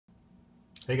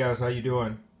Hey guys, how you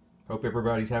doing? Hope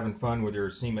everybody's having fun with your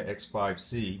SEMA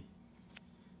X5C.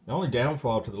 The only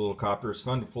downfall to the little copter is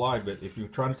fun to fly, but if you're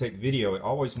trying to take video, it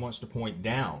always wants to point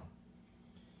down.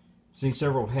 I've seen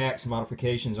several hacks,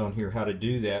 modifications on here how to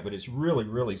do that, but it's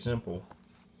really simple.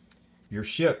 You're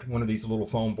shipped one of these little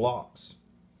foam blocks.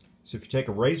 So if you take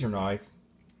a razor knife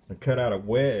and cut out a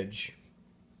wedge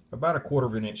about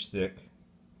 1/4 inch thick,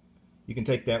 you can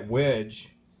take that wedge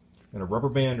and a rubber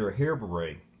band or a hair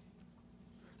beret.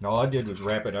 And all I did was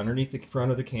wrap it underneath the front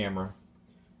of the camera,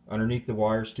 underneath the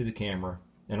wires to the camera,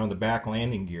 and on the back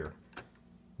landing gear.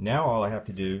 Now all I have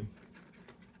to do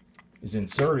is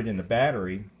insert it in the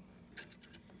battery.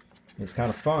 It's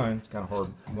kind of fun. It's kind of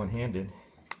hard one-handed.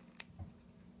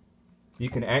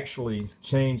 You can actually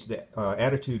change the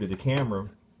attitude of the camera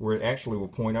where it actually will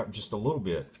point up just a little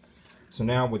bit. So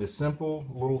now with a simple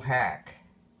little hack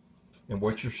and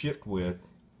what you're shipped with,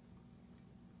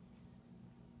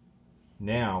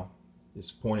 now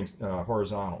it's pointing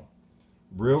horizontal.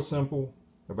 Real simple,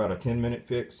 about a 10-minute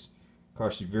fix.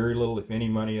 Costs you very little, if any,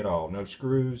 money at all. No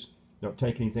screws, don't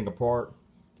take anything apart.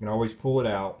 You can always pull it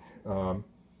out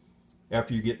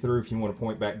after you get through if you want to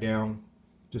point back down.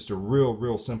 Just a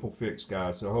real simple fix,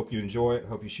 guys. So I hope you enjoy it.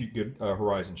 Hope you shoot good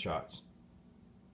horizon shots.